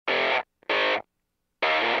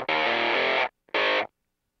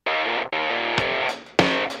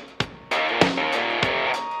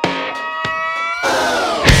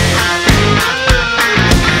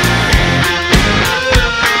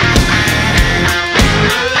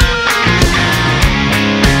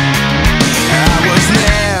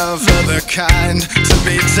mind to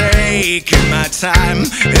be taking my time.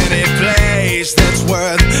 Any place that's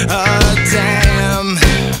worth a damn.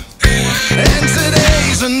 And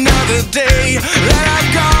today's another day that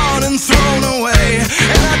I've gone and thrown away,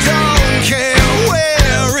 and I don't care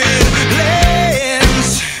where it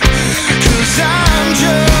lands, 'cause I'm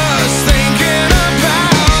just thinking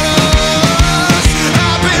about us.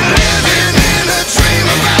 I've been living in a dream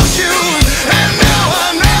about you, and now I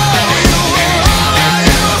know you were all I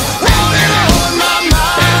ever wanted on my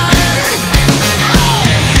mind.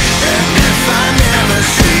 And if I never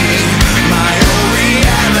see my own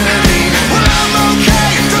reality, well, I'm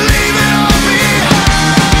okay to leave it all behind.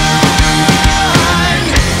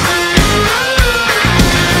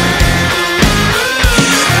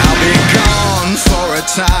 I'll be gone for a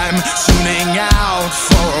time, tuning out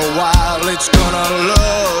for a while. It's gonna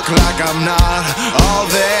look like I'm not all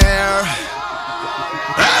there.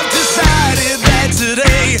 I've decided that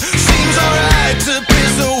today seems alright to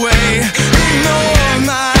piss away. No